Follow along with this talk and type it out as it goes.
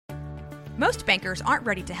Most bankers aren't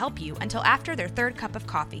ready to help you until after their third cup of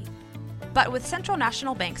coffee. But with Central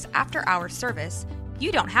National Bank's after-hours service,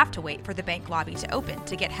 you don't have to wait for the bank lobby to open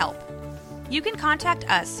to get help. You can contact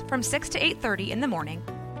us from 6 to 8:30 in the morning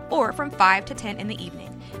or from 5 to 10 in the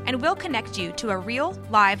evening, and we'll connect you to a real,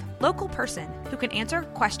 live, local person who can answer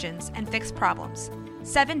questions and fix problems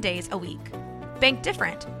 7 days a week. Bank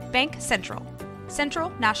different. Bank Central. Central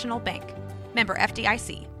National Bank. Member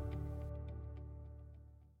FDIC.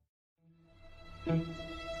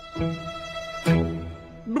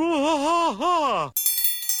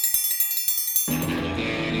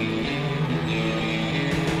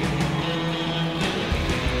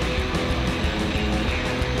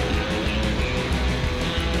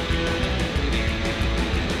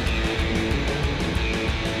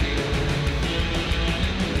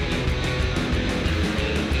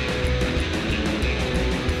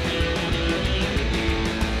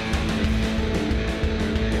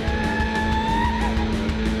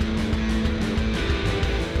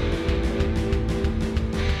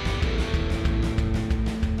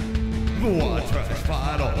 White trash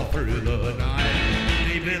fight all through the night,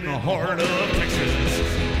 deep in the heart of Texas.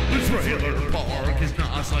 The trailer park is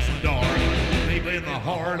nice and dark, deep in the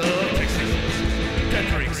heart of Texas. That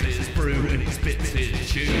drinks his brew and he spits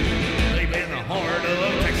his chew, deep in the heart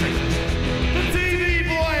of Texas. The TV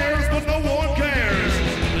blares, but no one cares,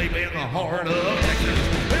 deep in the heart of Texas.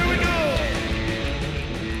 Here we go.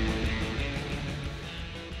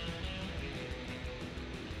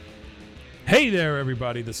 Hey there,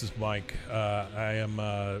 everybody. This is Mike. I am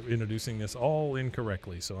introducing this all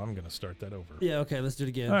incorrectly, so I'm going to start that over. Yeah, okay, let's do it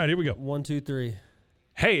again. All right, here we go. 1, 2, 3.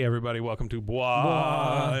 Hey, everybody. Welcome to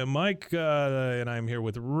Bois. I'm Mike, and I'm here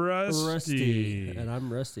with Rusty. And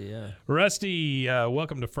I'm Rusty, yeah. Rusty,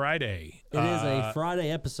 welcome to Friday. It is a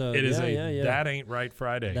Friday episode. It is yeah. That Ain't Right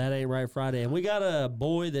Friday. That Ain't Right Friday. And we got a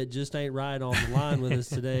boy that just ain't right on the line with us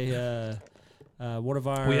today. One of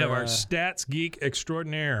our we have our stats geek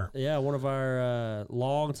extraordinaire. Yeah, one of our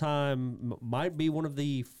long-time, might be one of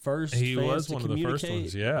the first. He fans was to one of the first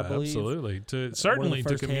ones. Yeah, absolutely. Certainly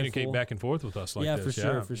to communicate handful. back and forth with us like this.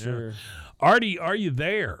 For sure. Artie, are you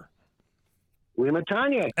there?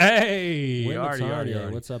 Wimatanya. Hey, Artie. Artie.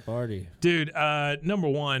 What's up, Artie? Dude, number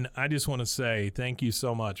one, I just want to say thank you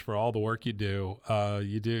so much for all the work you do.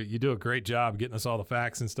 You do a great job getting us all the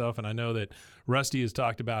facts and stuff, and I know that Rusty has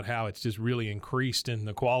talked about how it's just really increased in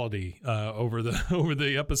the quality over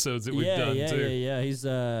the episodes that we've done too.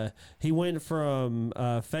 Yeah. He went from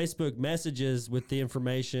Facebook messages with the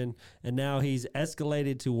information, and now he's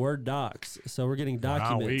escalated to Word docs. So we're getting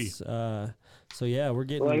documents. So yeah, we're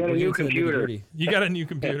getting. Well, I got a new computer. You got a new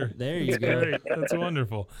computer. There you go. Great. That's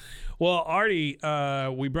wonderful. Well, Artie,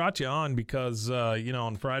 we brought you on because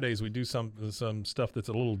on Fridays we do some stuff that's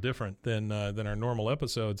a little different than our normal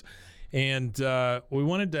episodes, and we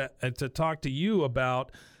wanted to talk to you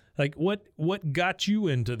about like what got you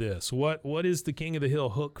into this. What is the King of the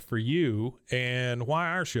Hill hook for you, and why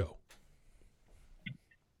our show?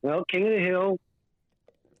 Well, King of the Hill.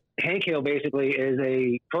 Hank Hill basically is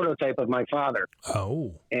a prototype of my father.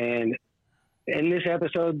 Oh. And in this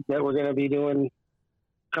episode that we're going to be doing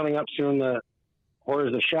coming up soon, the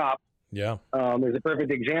Horrors of Shop, is a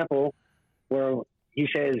perfect example where he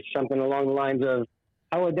says something along the lines of,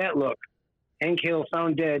 how would that look? Hank Hill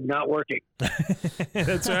found dead, not working.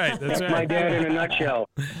 That's right. That's right. My dad in a nutshell.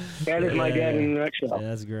 That is my dad in a nutshell. Yeah,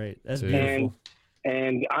 that's great. That's beautiful.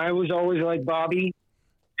 And I was always like Bobby,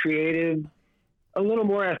 creative, a little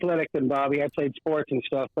more athletic than Bobby. I played sports and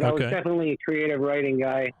stuff, but I was definitely a creative writing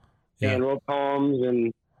guy and wrote poems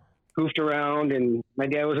and goofed around. And my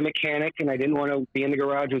dad was a mechanic, and I didn't want to be in the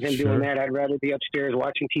garage with him doing that. I'd rather be upstairs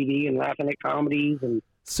watching TV and laughing at comedies and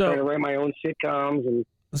trying to write my own sitcoms. And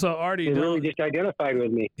so, Artie, it really just identified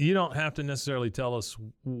with me. You don't have to necessarily tell us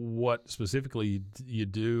what specifically you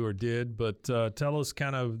do or did, but tell us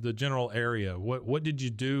kind of the general area. What did you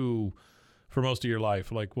do for most of your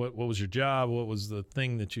life? Like what was your job? What was the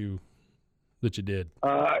thing that you did?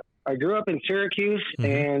 I grew up in Syracuse,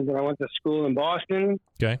 and then I went to school in Boston.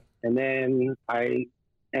 Okay. And then I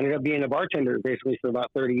ended up being a bartender basically for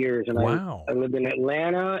about 30 years. And I lived in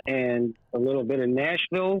Atlanta and a little bit in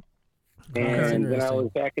Nashville. And then I was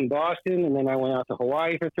back in Boston, and then I went out to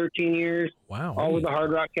Hawaii for 13 years. Wow. All with the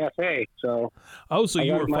Hard Rock Cafe. So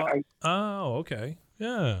you were okay.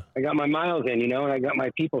 Yeah. I got my miles in, and I got my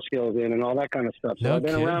people skills in and all that kind of stuff. So I've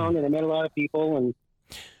been around, and I met a lot of people, and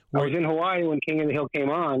I was in Hawaii when King of the Hill came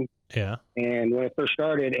on. Yeah. And when it first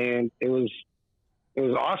started, and it was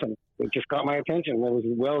awesome. it just caught my attention. It was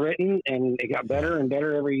well written, and it got better and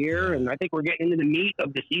better every year. And I think we're getting into the meat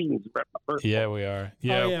of the seasons. Yeah, we are.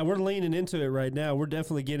 Yeah, oh, yeah, we're leaning into it right now. We're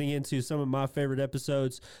definitely getting into some of my favorite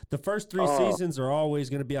episodes. The first 3 seasons are always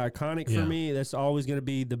going to be iconic for me. That's always going to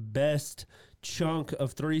be the best chunk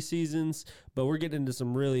of 3 seasons. But we're getting into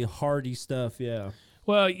some really hardy stuff. Yeah.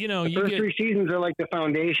 Well, you know, the first 3 seasons are like the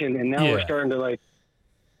foundation, and now we're starting to like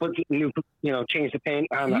put new, change the paint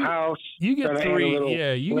on the house. You get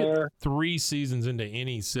 3, you get 3 seasons into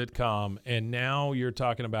any sitcom, and now you're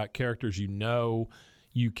talking about characters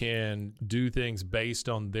you can do things based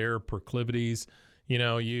on their proclivities. You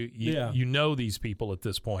know, you know these people at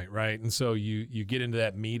this point, right? And so you get into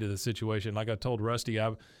that meat of the situation. Like I told Rusty,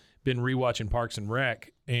 I've been rewatching Parks and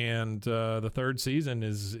Rec, and the 3rd season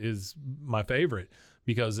is my favorite.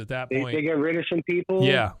 Because at that point, they get rid of some people.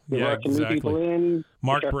 Yeah, they brought some new people in.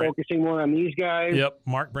 Mark focusing more on these guys. Yep,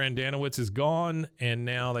 Mark Brandanowitz is gone, and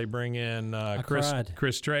now they bring in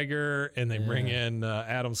Chris Traeger, and they bring in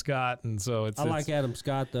Adam Scott, and so I like Adam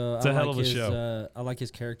Scott though. It's a hell of a show. I like his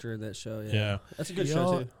character in that show. Yeah, that's a good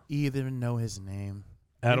show too. Even know his name?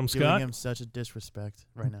 Adam Scott. Doing him such a disrespect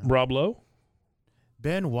right now. Rob Lowe.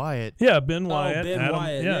 Ben Wyatt. Yeah, Ben Wyatt. Oh, Ben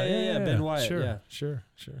Wyatt. Yeah, Ben Wyatt. Sure.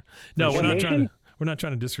 No, we're not trying to. We're not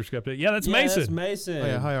trying to disrespect it. Yeah, that's Mason. That's Mason. Oh,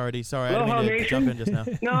 yeah, hi, Artie. Sorry, I didn't mean to jump in just now.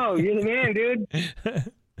 No, you're the man, dude.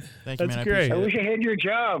 Thank you, that's man. great. I wish I had your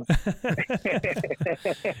job.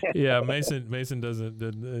 Yeah, Mason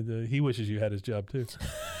doesn't. He wishes you had his job too.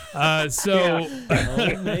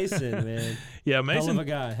 Mason, man. Yeah, Mason. Hell of a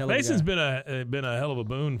guy. Mason's been a hell of a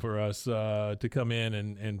boon for us to come in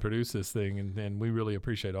and produce this thing, and we really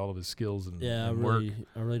appreciate all of his skills and work.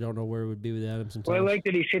 I really don't know where it would be without him sometimes. Well, I like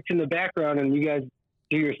that he sits in the background and you guys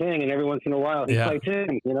do your thing, and every once in a while he pipes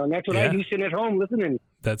in. And that's what I do, sitting at home listening.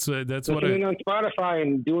 That's listening on Spotify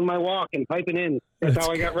and doing my walk and piping in. That's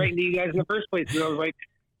how I got right into you guys in the first place. I was like,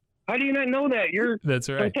 how do you not know that? You're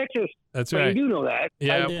from Texas. That's but right. You do know that.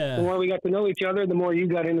 Yeah. The more we got to know each other, the more you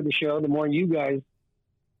got into the show, the more you guys,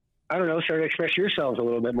 I don't know, started to express yourselves a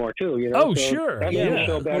little bit more too. Oh, so sure. That made the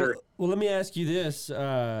show better. Well, let me ask you this,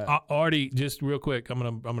 Artie. Just real quick,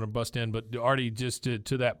 I'm gonna bust in, but Artie, just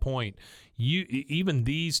to that point, even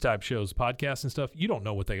these type shows, podcasts and stuff, you don't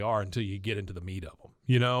know what they are until you get into the meat of them.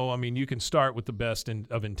 I mean, you can start with the best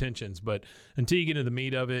of intentions, but until you get into the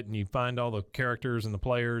meat of it and you find all the characters and the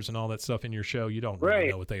players and all that stuff in your show, you don't really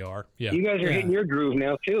know what they are. Yeah, you guys are hitting your groove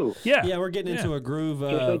now too. Yeah, we're getting into a groove.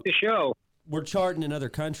 Just like the show. We're charting in other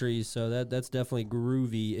countries, so that's definitely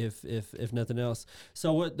groovy, if nothing else.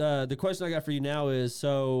 So what the question I got for you now is,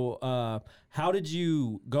 how did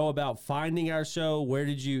you go about finding our show?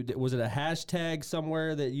 Was it a hashtag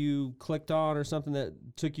somewhere that you clicked on or something that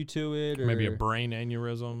took you to it? Or maybe a brain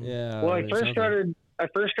aneurysm? Yeah. Well, I first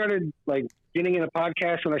started like getting in a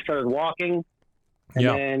podcast when I started walking, and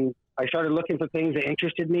then I started looking for things that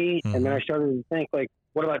interested me, and then I started to think like,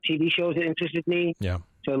 what about TV shows that interested me? Yeah.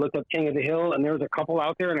 So I looked up King of the Hill, and there was a couple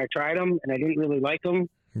out there, and I tried them, and I didn't really like them.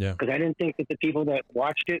 Yeah. Because I didn't think that the people that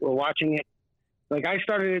watched it were watching it. Like, I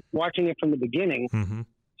started watching it from the beginning. Mm-hmm.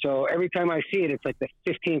 So every time I see it, it's like the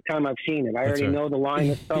 15th time I've seen it. I already know the line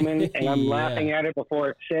that's coming, and I'm laughing at it before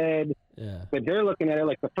it's said. Yeah. But they're looking at it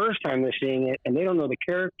like the first time they're seeing it, and they don't know the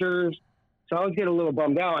characters. So I always get a little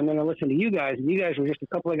bummed out, and then I listen to you guys, and you guys were just a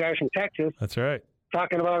couple of guys from Texas. That's right.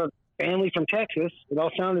 Talking about a family from Texas. It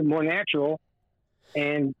all sounded more natural.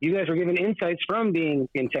 And you guys were giving insights from being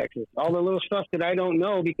in Texas. All the little stuff that I don't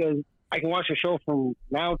know because I can watch the show from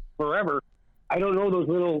now forever. I don't know those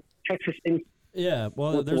little Texas Yeah,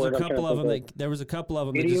 well, there was a couple of them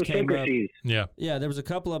that just came up. Yeah, there was a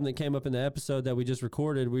couple of them that came up in the episode that we just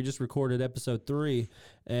recorded. We just recorded episode 3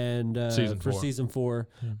 and season 4,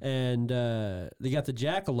 and they got the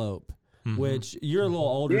jackalope. Mm-hmm. Which you're a little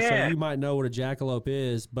older, so you might know what a jackalope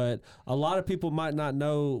is, but a lot of people might not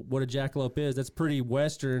know what a jackalope is. That's pretty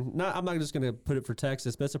Western. I'm not just going to put it for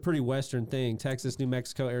Texas, but it's a pretty Western thing. Texas, New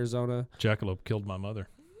Mexico, Arizona. Jackalope killed my mother.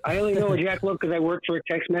 I only know a jackalope because I worked for a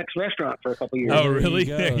Tex-Mex restaurant for a couple years. Oh, really?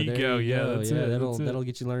 There you go. Yeah, that's it. That'll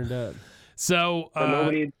get you learned up. So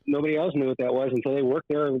nobody else knew what that was until they worked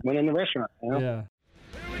there and went in the restaurant. You know? Yeah.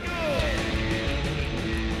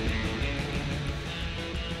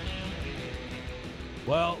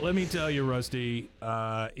 Well, let me tell you, Rusty,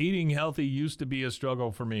 eating healthy used to be a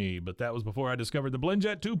struggle for me, but that was before I discovered the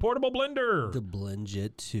BlendJet 2 portable blender. The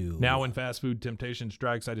BlendJet 2. Now when fast food temptation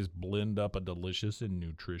strikes, I just blend up a delicious and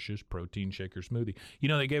nutritious protein shaker smoothie.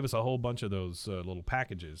 They gave us a whole bunch of those little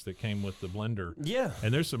packages that came with the blender. Yeah.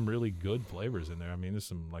 And there's some really good flavors in there. I mean, there's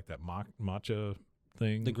some like that matcha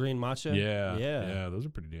thing. The green matcha? Yeah. Those are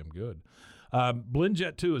pretty damn good.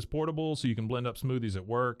 BlendJet 2 is portable, so you can blend up smoothies at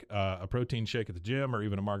work, a protein shake at the gym, or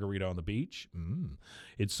even a margarita on the beach.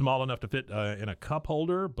 It's small enough to fit in a cup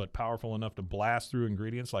holder, but powerful enough to blast through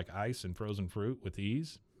ingredients like ice and frozen fruit with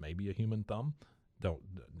ease. Maybe a human thumb. Don't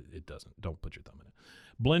put your thumb in it.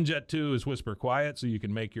 BlendJet 2 is whisper quiet, so you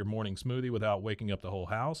can make your morning smoothie without waking up the whole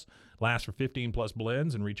house. Lasts for 15 plus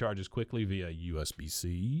blends and recharges quickly via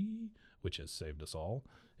USB-C, which has saved us all.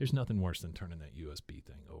 There's nothing worse than turning that USB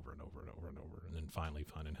thing over and over and over and over, and then finally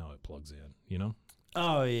finding how it plugs in, you know?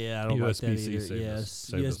 Oh, yeah, I don't like that either.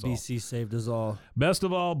 Yes, USB-C saved us all. Best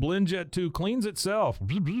of all, BlendJet 2 cleans itself.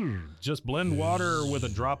 Just blend water with a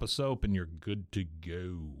drop of soap, and you're good to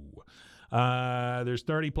go. There's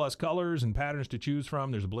 30 plus colors and patterns to choose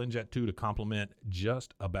from. There's a BlendJet 2 to complement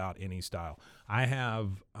just about any style. We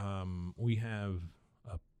have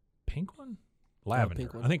a pink one? Lavender.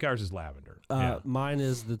 Pink one. I think ours is lavender. Mine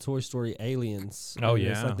is the Toy Story Aliens. Oh,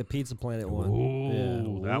 yeah. It's like the Pizza Planet one.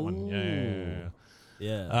 Ooh, that one.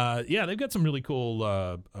 Yeah. They've got some really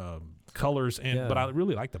cool colors, but I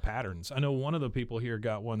really like the patterns. I know one of the people here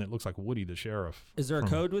got one that looks like Woody the Sheriff. Is there a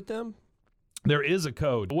code with them? There is a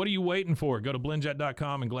code. What are you waiting for? Go to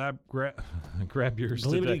blendjet.com and grab yours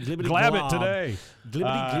today. Glab it today.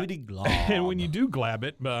 Glibbity glob. And when you do glab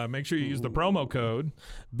it, make sure you use the promo code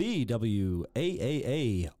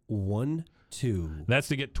BWAAA12. That's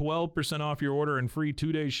to get 12% off your order and free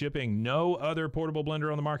 2-day shipping. No other portable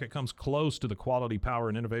blender on the market comes close to the quality, power,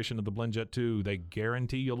 and innovation of the BlendJet 2. They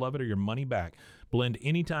guarantee you'll love it or your money back. Blend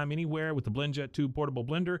anytime, anywhere with the BlendJet 2 portable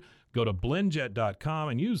blender. Go to blendjet.com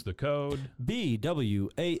and use the code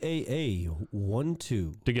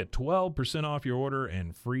BWAAA12 to get 12% off your order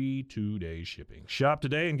and free 2-day shipping. Shop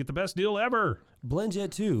today and get the best deal ever.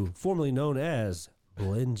 BlendJet 2, formerly known as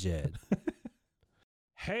BlendJet.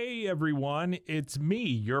 Hey, everyone. It's me,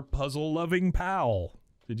 your puzzle-loving pal.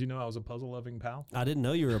 Did you know I was a puzzle-loving pal? I didn't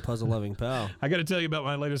know you were a puzzle-loving pal. I got to tell you about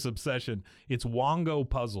my latest obsession. It's Wongo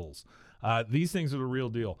puzzles. These things are the real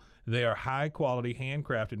deal. They are high quality,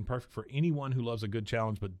 handcrafted, and perfect for anyone who loves a good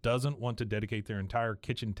challenge but doesn't want to dedicate their entire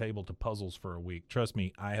kitchen table to puzzles for a week. Trust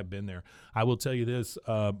me, I have been there. I will tell you this,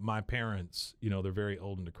 my parents, they're very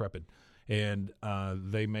old and decrepit, and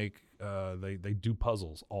they do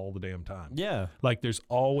puzzles all the damn time. Yeah. Like there's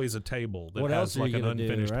always a table that has like an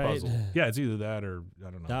unfinished puzzle. Yeah, it's either that or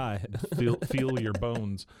I don't know. Die. Feel your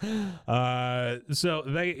bones. So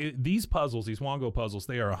these puzzles, these Wongo puzzles,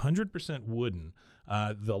 they are 100% wooden.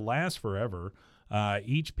 They'll last forever.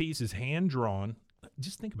 Each piece is hand drawn.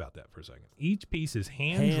 Just think about that for a second. Each piece is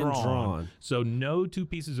hand drawn, so no two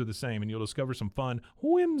pieces are the same, and you'll discover some fun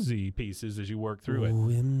whimsy pieces as you work through it.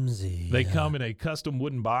 Whimsy. They come in a custom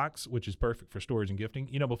wooden box, which is perfect for storage and gifting.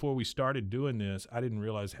 Before we started doing this, I didn't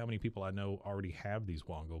realize how many people I know already have these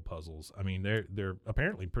Wongo puzzles. I mean, they're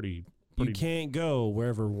apparently pretty. You can't go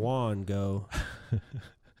wherever Juan go.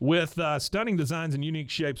 With stunning designs and unique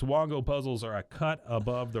shapes, Wongo puzzles are a cut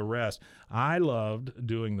above the rest. I loved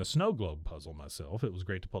doing the snow globe puzzle myself. It was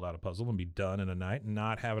great to pull out a puzzle and be done in a night and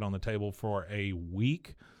not have it on the table for a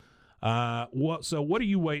week. So what are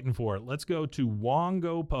you waiting for? Let's go to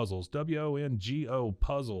Wongo Puzzles, WONGO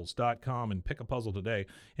puzzles.com, and pick a puzzle today.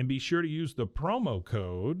 And be sure to use the promo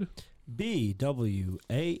code BWAAA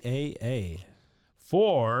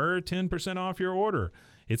for 10% off your order.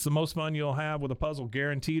 It's the most fun you'll have with a puzzle,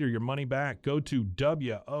 guaranteed, or your money back. Go to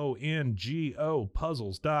WONGO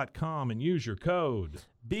puzzles.com and use your code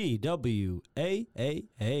BWAAA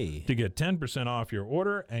to get 10% off your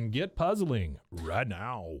order and get puzzling right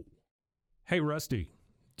now. Hey, Rusty,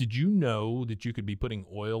 did you know that you could be putting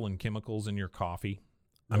oil and chemicals in your coffee?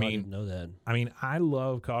 No, I didn't know that. I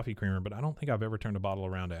love coffee creamer, but I don't think I've ever turned a bottle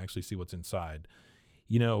around to actually see what's inside.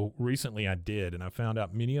 Recently I did, and I found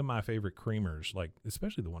out many of my favorite creamers, like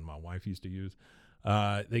especially the one my wife used to use,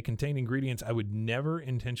 they contain ingredients I would never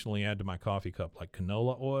intentionally add to my coffee cup, like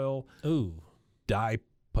canola oil,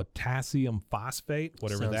 dipotassium phosphate,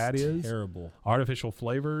 whatever that is. Terrible. Artificial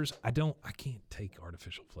flavors. I can't take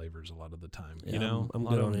artificial flavors a lot of the time. Yeah, I'm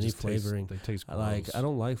good on any flavoring. They taste gross. I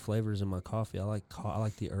don't like flavors in my coffee. I like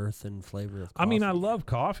the earth and flavor of coffee. I love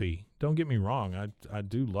coffee. Don't get me wrong. I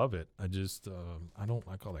do love it. I just I don't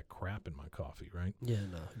like all that crap in my coffee, right? Yeah,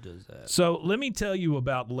 no, who does that? So let me tell you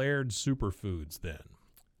about Laird Superfoods then.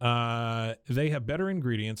 They have better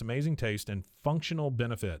ingredients, amazing taste, and functional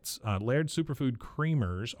benefits. Laird Superfood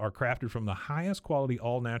creamers are crafted from the highest quality,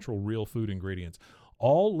 all-natural, real food ingredients.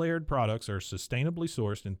 All Laird products are sustainably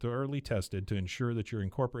sourced and thoroughly tested to ensure that you're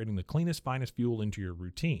incorporating the cleanest, finest fuel into your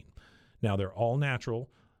routine. Now, they're all natural.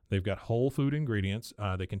 They've got whole food ingredients.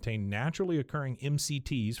 They contain naturally occurring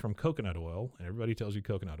MCTs from coconut oil, and everybody tells you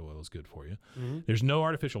coconut oil is good for you. Mm-hmm. There's no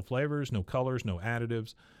artificial flavors, no colors, no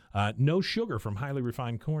additives, no sugar from highly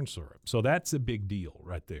refined corn syrup. So that's a big deal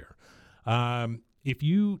right there. If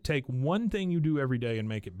you take one thing you do every day and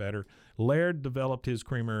make it better, Laird developed his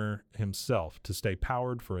creamer himself to stay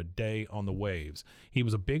powered for a day on the waves. He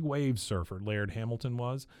was a big wave surfer, Laird Hamilton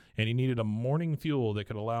was, and he needed a morning fuel that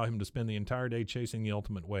could allow him to spend the entire day chasing the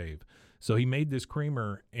ultimate wave. So he made this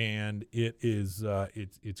creamer, and it is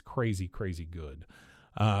it's crazy, crazy good.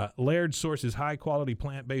 Laird sources high-quality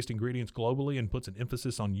plant-based ingredients globally and puts an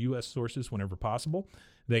emphasis on U.S. sources whenever possible.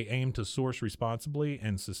 They aim to source responsibly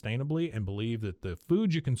and sustainably and believe that the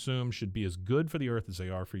foods you consume should be as good for the earth as they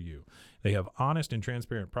are for you. They have honest and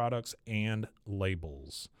transparent products and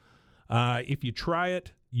labels. If you try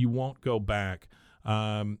it, you won't go back.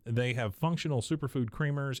 They have functional superfood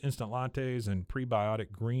creamers, instant lattes, and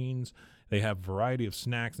prebiotic greens. They have a variety of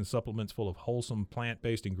snacks and supplements full of wholesome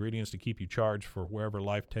plant-based ingredients to keep you charged for wherever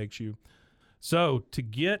life takes you. So to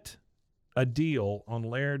get a deal on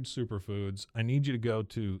Laird Superfoods, I need you to go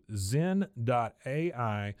to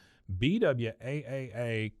zen.ai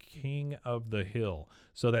BWAAA King of the Hill.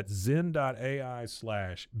 So that's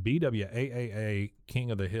zen.ai/BWAAA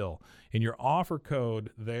King of the Hill. And your offer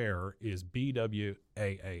code there is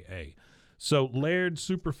BWAAA. So Laird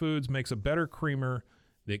Superfoods makes a better creamer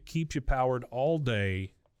that keeps you powered all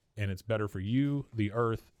day, and it's better for you, the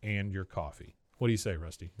earth, and your coffee. What do you say,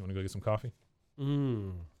 Rusty? You want to go get some coffee?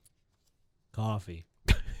 Coffee.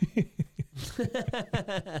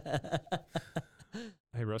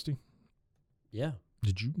 Hey, Rusty? Yeah.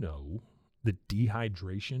 Did you know that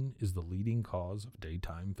dehydration is the leading cause of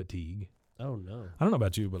daytime fatigue? Oh, no. I don't know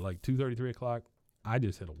about you, but like 2:30, 3 o'clock, I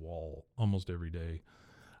just hit a wall almost every day.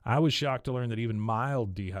 I was shocked to learn that even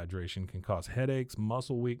mild dehydration can cause headaches,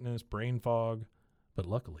 muscle weakness, brain fog, but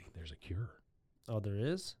luckily there's a cure. Oh, there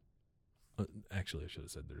is? Actually, I should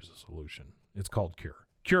have said there's a solution. It's called Cure.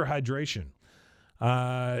 Cure Hydration.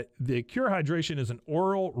 The Cure Hydration is an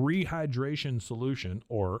oral rehydration solution,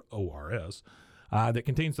 or ORS, that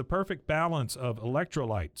contains the perfect balance of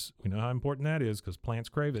electrolytes. We know how important that is because plants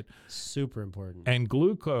crave it. Super important. And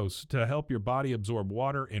glucose to help your body absorb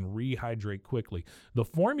water and rehydrate quickly. The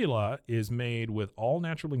formula is made with all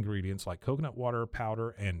natural ingredients like coconut water, powder,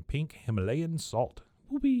 and pink Himalayan salt.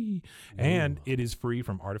 Whoopee. And it is free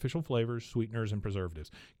from artificial flavors, sweeteners, and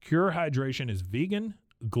preservatives. Cure Hydration is vegan,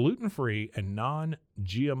 gluten-free, and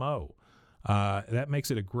non-GMO. That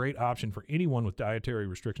makes it a great option for anyone with dietary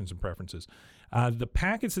restrictions and preferences. The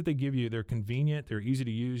packets that they give you, they're convenient, they're easy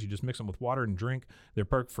to use. You just mix them with water and drink. They're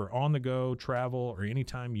perfect for on-the-go, travel, or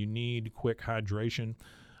anytime you need quick hydration.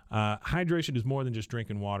 Hydration is more than just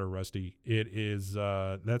drinking water, Rusty. It is,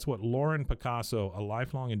 that's what Lauren Picasso, a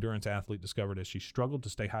lifelong endurance athlete, discovered as she struggled to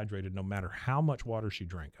stay hydrated no matter how much water she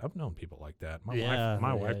drank. I've known people like that.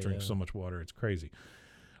 My wife drinks so much water, it's crazy.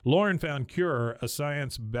 Lauren found Cure, a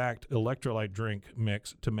science-backed electrolyte drink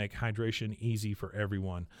mix to make hydration easy for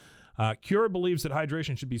everyone. Cure believes that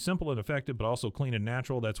hydration should be simple and effective, but also clean and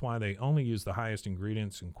natural. That's why they only use the highest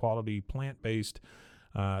ingredients and quality plant-based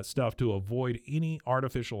stuff to avoid any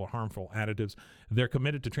artificial or harmful additives. They're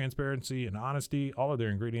committed to transparency and honesty. All of their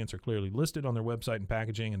ingredients are clearly listed on their website and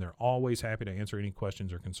packaging, and they're always happy to answer any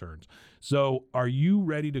questions or concerns. So are you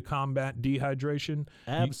ready to combat dehydration?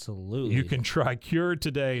 Absolutely. You can try Cure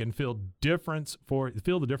today and feel the difference for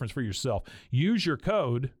yourself. Use your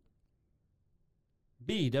code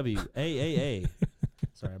BWAAA.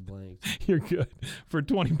 Sorry, I blanked. You're good. For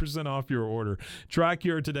 20% off your order. Try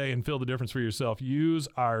Cure today and feel the difference for yourself. Use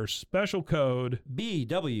our special code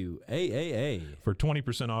BWAAA for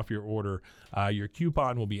 20% off your order. Your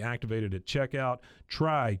coupon will be activated at checkout.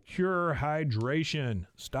 Try Cure Hydration.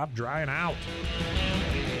 Stop drying out.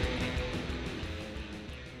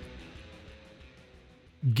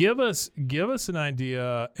 Give us an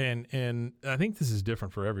idea, and I think this is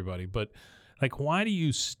different for everybody, but like, why do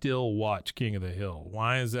you still watch King of the Hill?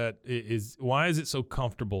 Why is that? Why is it so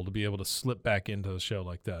comfortable to be able to slip back into a show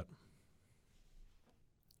like that?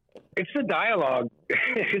 It's the dialogue.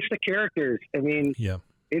 It's the characters. I mean, yeah.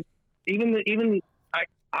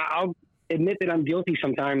 I'll admit that I'm guilty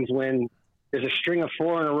sometimes when there's a string of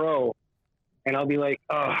 4 in a row, and I'll be like,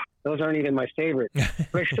 oh, those aren't even my favorite.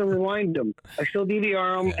 But I still rewind them. I still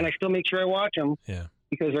DVR them, and I still make sure I watch them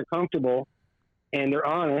because they're comfortable and they're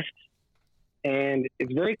honest. And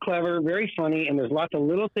it's very clever, very funny, and there's lots of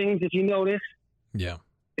little things if you notice. Yeah.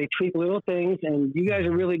 They tweak little things, and you guys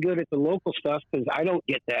are really good at the local stuff because I don't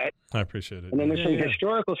get that. I appreciate it. And then there's some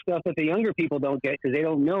historical stuff that the younger people don't get because they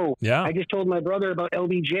don't know. Yeah. I just told my brother about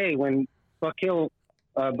LBJ when Buck Hill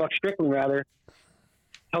Buck Strickland rather,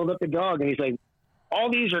 held up the dog, and he's like, all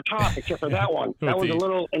these are top except for that one. That was a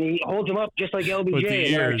little, and he holds him up just like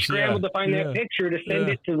LBJ. And I scrambled to find that picture to send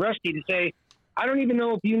it to Rusty to say, I don't even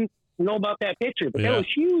know if you know about that picture, but that was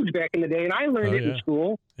huge back in the day, and I learned it in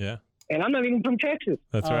school. Yeah. And I'm not even from Texas.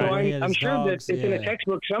 That's right. So I'm sure that it's in a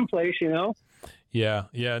textbook someplace, you know? Yeah.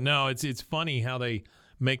 No, it's funny how they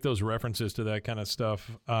make those references to that kind of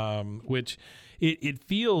stuff, which it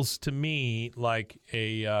feels to me like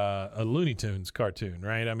a Looney Tunes cartoon,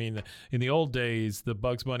 right? I mean, in the old days, the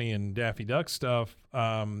Bugs Bunny and Daffy Duck stuff,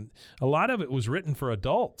 a lot of it was written for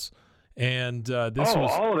adults. And this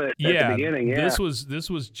was all of it at the beginning. Yeah, this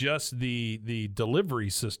was just the delivery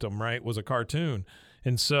system, right? Was a cartoon.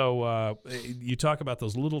 And so you talk about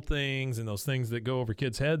those little things and those things that go over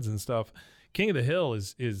kids' heads and stuff. King of the Hill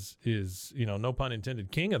is no pun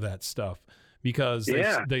intended, king of that stuff, because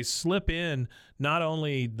they slip in not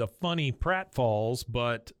only the funny pratfalls,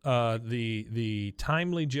 but the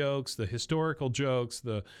timely jokes, the historical jokes,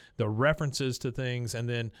 the references to things, and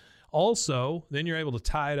then you're able to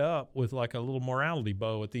tie it up with like a little morality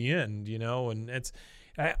bow at the end, and it's.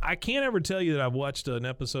 I can't ever tell you that I've watched an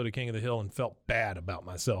episode of King of the Hill and felt bad about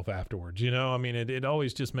myself afterwards. I mean, it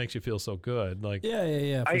always just makes you feel so good. Like,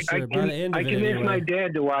 yeah, for sure. I convinced my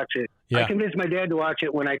dad to watch it. Yeah. I convinced my dad to watch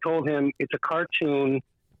it when I told him it's a cartoon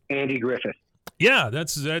Andy Griffith. Yeah,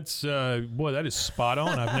 that's boy, that is spot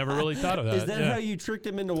on. I've never really thought of that. Is that how you tricked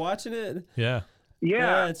him into watching it? Yeah.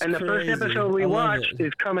 Yeah, that's and the crazy. first episode we watched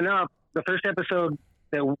is coming up. The first episode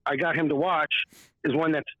that I got him to watch is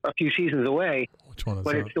one that's a few seasons away. Which one is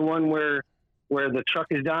that? But it's the one where the truck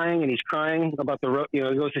is dying and he's crying about he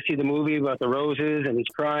goes to see the movie about the roses and he's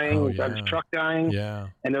crying about his truck dying. Yeah.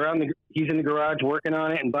 And he's in the garage working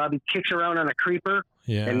on it, and Bobby kicks around on a creeper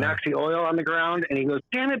and knocks the oil on the ground, and he goes,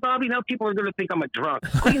 "Damn it, Bobby! Now people are going to think I'm a drunk.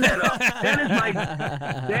 Clean that up."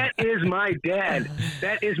 That is my dad.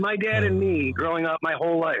 That is my dad and me growing up my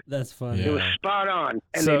whole life. That's funny. It was spot on,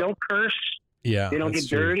 and they don't curse. Yeah, they don't get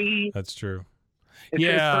dirty. That's true. It's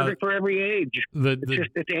perfect for every age.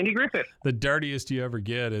 It's Andy Griffith. The dirtiest you ever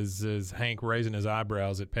get is Hank raising his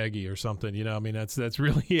eyebrows at Peggy or something. I mean, that's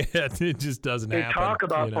really it. It just doesn't happen. They talk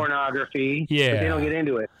about pornography, but they don't get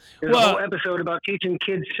into it. There's a whole episode about teaching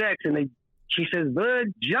kids sex, and she says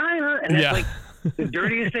vagina, and that's like the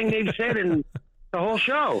dirtiest thing they've said in the whole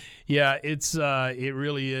show. Yeah, it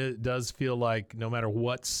really does feel like no matter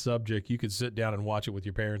what subject, you could sit down and watch it with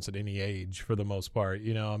your parents at any age for the most part.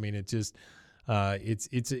 I mean, it just.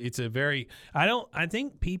 It's a very I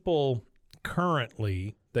think people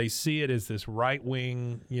currently they see it as this right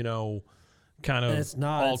wing kind of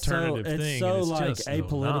alternative thing. It's so like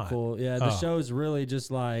apolitical. Yeah, the show's really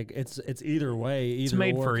just like it's either way. It's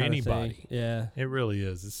made for anybody. Yeah, it really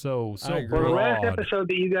is. It's so broad. Well, the last episode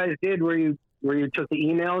that you guys did where you took the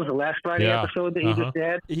emails, the last Friday episode that you just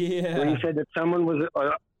had, where you said that someone was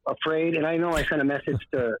afraid, and I know I sent a message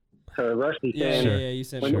to Rusty saying you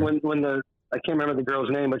sent when I can't remember the girl's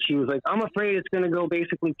name, but she was like, "I'm afraid it's going to go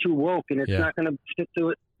basically too woke and it's not going to stick to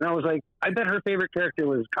it." And I was like, I bet her favorite character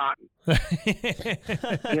was Cotton. That's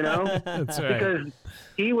right. Because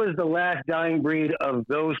he was the last dying breed of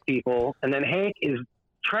those people, and then Hank is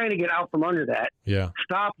trying to get out from under that. Yeah.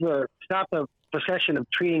 Stop the procession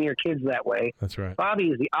of treating your kids that way. That's right. Bobby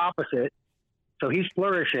is the opposite, so he's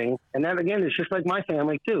flourishing, and that again is just like my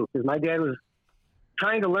family too, because my dad was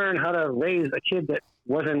trying to learn how to raise a kid that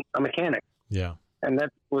wasn't a mechanic. Yeah. And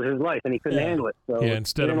that was his life, and he couldn't handle it. So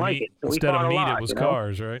instead of meat, it was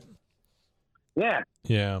cars, right? Yeah.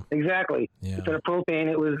 Yeah. Exactly. Yeah. Instead of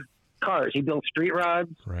propane, it was cars. He built street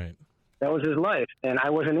rods. Right. That was his life, and I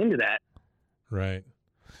wasn't into that. Right.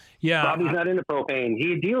 Yeah. Bobby's not into propane.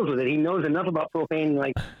 He deals with it. He knows enough about propane,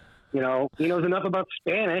 like, he knows enough about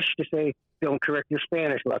Spanish to say, "Don't correct your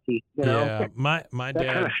Spanish, Lucky." Yeah. My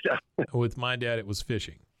dad, kind of stuff. With my dad, it was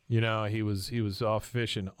fishing. He was off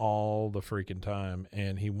fishing all the freaking time,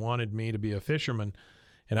 and he wanted me to be a fisherman,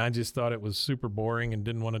 and I just thought it was super boring and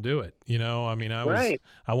didn't want to do it. I mean,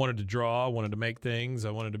 I wanted to draw, I wanted to make things,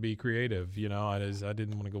 I wanted to be creative. I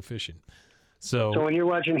didn't want to go fishing. So when you're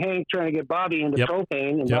watching Hank trying to get Bobby into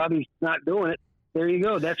propane, and Bobby's not doing it, there you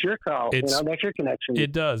go. That's your call. That's your connection.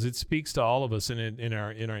 It does. It speaks to all of us in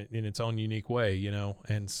its own unique way,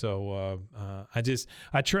 And so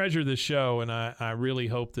I treasure this show, and I really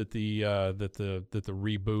hope that the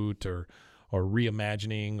reboot or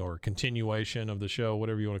reimagining or continuation of the show,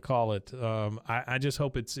 whatever you want to call it, I just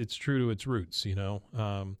hope it's true to its roots.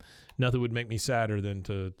 Nothing would make me sadder than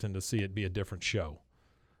to see it be a different show.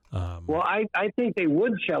 Well, I think they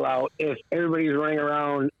would sell out if everybody's running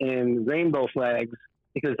around in rainbow flags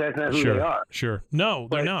because that's not who they are. Sure. No,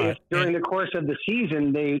 they're not. If during the course of the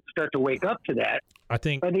season they start to wake up to that, I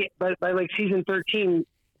think by like season 13,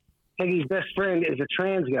 Peggy's best friend is a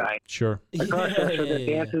trans guy. Sure. A cross-dresser that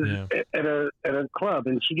dances at a club,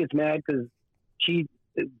 and she gets mad because she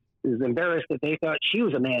is embarrassed that they thought she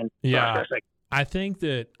was a man. Yeah. I think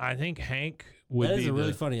Hank would be. That is a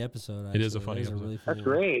really funny episode. Actually. It is a funny episode. Really That's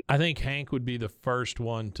great. I think Hank would be the first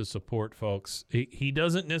one to support folks. He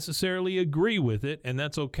doesn't necessarily agree with it, and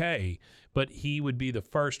that's okay. But he would be the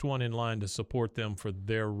first one in line to support them for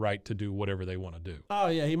their right to do whatever they want to do. Oh,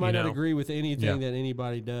 yeah. He might not agree with anything that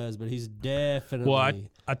anybody does, but he's definitely. Well,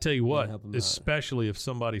 I tell you what, especially if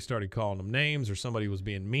somebody started calling him names or somebody was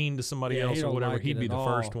being mean to somebody else or whatever, he'd be the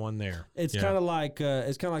first one there. It's kind of like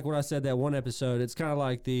what I said that one episode. It's kind of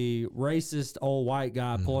like the racist old white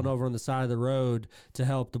guy pulling over on the side of the road to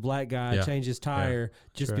help the black guy change his tire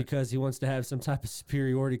just because he wants to have some type of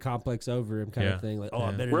superiority complex over him, kind of thing. Like,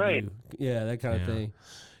 I'm better than you. Yeah, that kind of thing.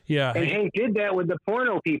 Yeah. And Hank did that with the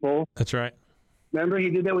porno people. That's right. Remember,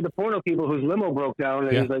 he did that with the porno people whose limo broke down,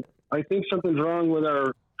 and he's like, I think something's wrong with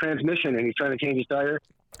our transmission, and he's trying to change his tire.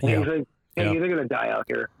 And he's like, hey, they're going to die out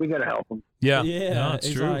here. We got to help them. Yeah. Yeah. No,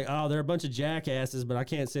 it's true. Like, they're a bunch of jackasses, but I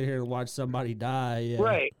can't sit here and watch somebody die. Yeah.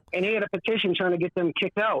 Right. And he had a petition trying to get them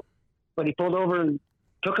kicked out, but he pulled over and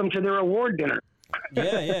took them to their award dinner.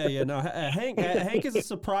 Yeah. No, Hank is a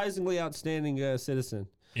surprisingly outstanding citizen.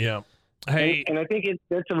 Yeah. Hey, and I think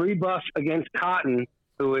that's a rebuff against Cotton,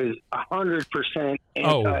 who is 100%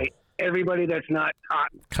 anti everybody that's not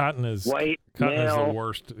Cotton. Cotton is the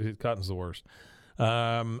worst. Cotton's the worst.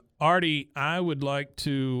 Artie, I would like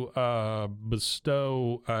to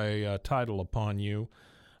bestow a title upon you.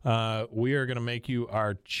 We are going to make you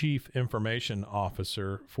our Chief Information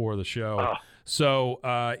Officer for the show. Oh. So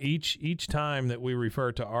each time that we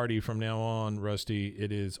refer to Artie from now on, Rusty,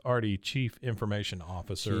 it is Artie Chief Information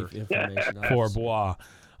Officer for Bois.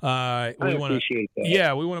 I appreciate that.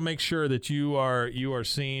 Yeah, we want to make sure that you are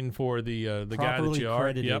seen for the guy that you are.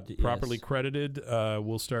 Credited, properly credited.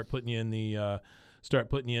 We'll start putting you in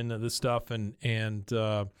into this stuff, and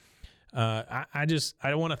I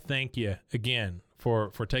want to thank you again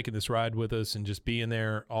for taking this ride with us and just being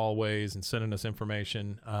there always and sending us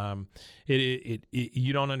information.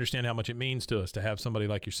 You don't understand how much it means to us to have somebody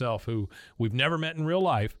like yourself who we've never met in real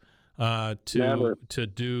life to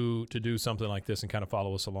do something like this and kind of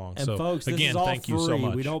follow us along. And so folks, this again, is all thank free. you so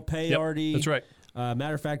much. We don't pay Artie. That's right.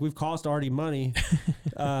 Matter of fact, we've cost Artie money.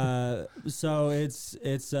 So it's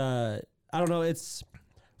I don't know. It's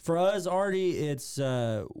for us, Artie. It's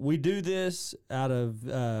we do this out of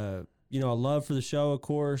a love for the show, of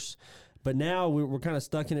course. But now we're kind of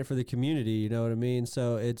stuck in it for the community. You know what I mean?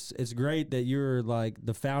 So it's great that you're like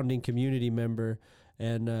the founding community member.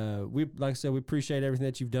 And like I said, we appreciate everything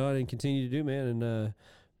that you've done and continue to do, man. And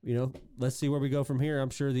let's see where we go from here. I'm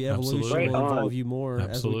sure the evolution will involve you more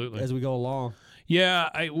as we go along.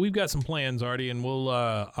 Yeah, we've got some plans, Artie, and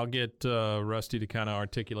I'll get Rusty to kind of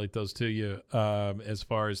articulate those to you as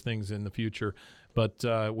far as things in the future. But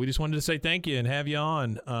we just wanted to say thank you and have you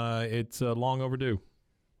on. It's long overdue.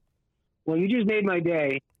 Well, you just made my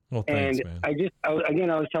day. Well, thanks, and man.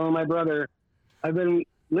 I was telling my brother, I've been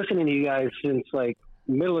listening to you guys since like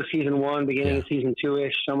middle of season 1, beginning of season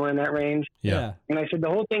 2-ish, somewhere in that range. Yeah. And I said the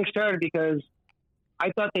whole thing started because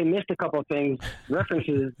I thought they missed a couple of things,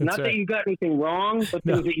 references. Not that you got anything wrong, but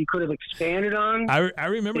things that you could have expanded on. I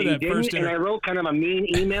remember that first. And I wrote kind of a mean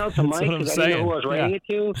email to Mike because I didn't know who I was writing it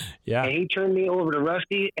to. Yeah. And he turned me over to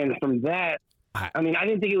Rusty, and from that, I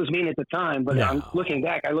didn't think it was mean at the time, but I'm looking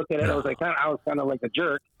back, I looked at it, I was like, I was kind of like a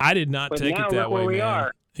jerk. I did not take it that way, man. We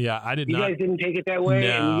are. Yeah, I did not. You guys didn't take it that way,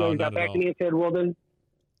 and you guys got back to me and said, well, then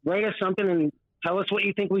write us something and tell us what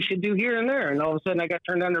you think we should do here and there. And all of a sudden, I got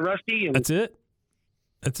turned on to Rusty. And That's it.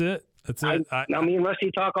 Now, me and Rusty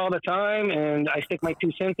talk all the time, and I stick my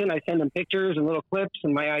 2 cents in. I send him pictures and little clips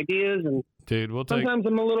and my ideas. And dude, sometimes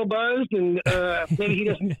I'm a little buzzed, and maybe he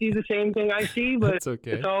doesn't see the same thing I see, but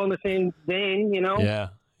it's all in the same vein,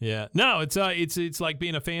 Yeah. No, it's like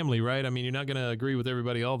being a family, right? I mean, you're not going to agree with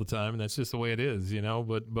everybody all the time, and that's just the way it is,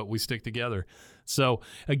 but we stick together. So,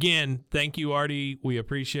 again, thank you, Artie. We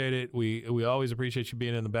appreciate it. We always appreciate you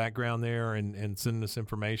being in the background there and sending us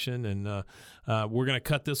information. And we're going to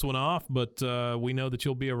cut this one off, but we know that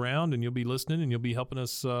you'll be around and you'll be listening and you'll be helping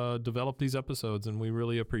us develop these episodes, and we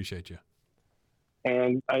really appreciate you.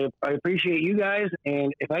 And I appreciate you guys.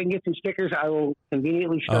 And if I can get some stickers, I will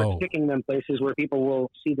conveniently start sticking them places where people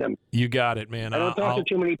will see them. You got it, man. I don't talk to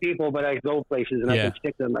too many people, but I go places and I can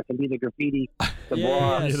stick them. I can be the graffiti, the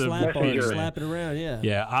blog, slap it around. Yeah.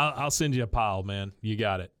 Yeah. I'll send you a pile, man. You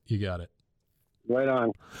got it. Right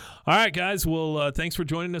on. All right, guys. Well, thanks for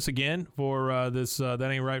joining us again for this That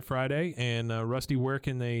Ain't Right Friday. And Rusty, where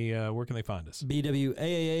can they find us?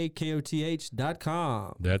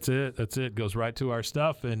 BWAAAKOTH.com. That's it. Goes right to our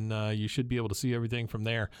stuff, and you should be able to see everything from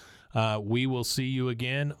there. We will see you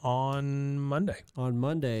again on Monday.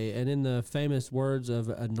 And in the famous words of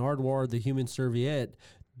Nardwuar, the human serviette,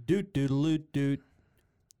 doot doot doot.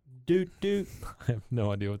 Doot doot. I have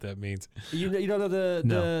no idea what that means. You don't know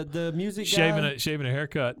the music guy? Shaving a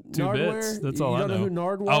haircut, 2 Nardwuar? bits. That's all I know. You don't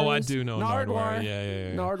know who Nardwuar is? Oh, I do know Nardwuar.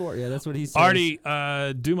 Yeah. Nardwuar. Yeah, that's what he says. Artie,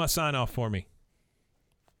 do my sign off for me.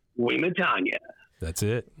 Wimatanya. That's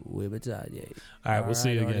it. Wimatanya. All right, we'll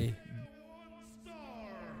see you again. Artie.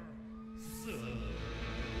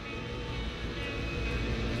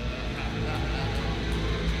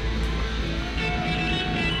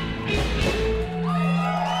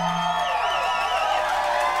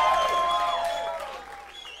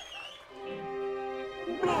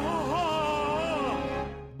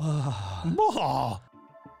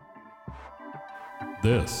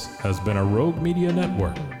 This has been a Rogue Media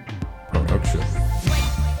Network production.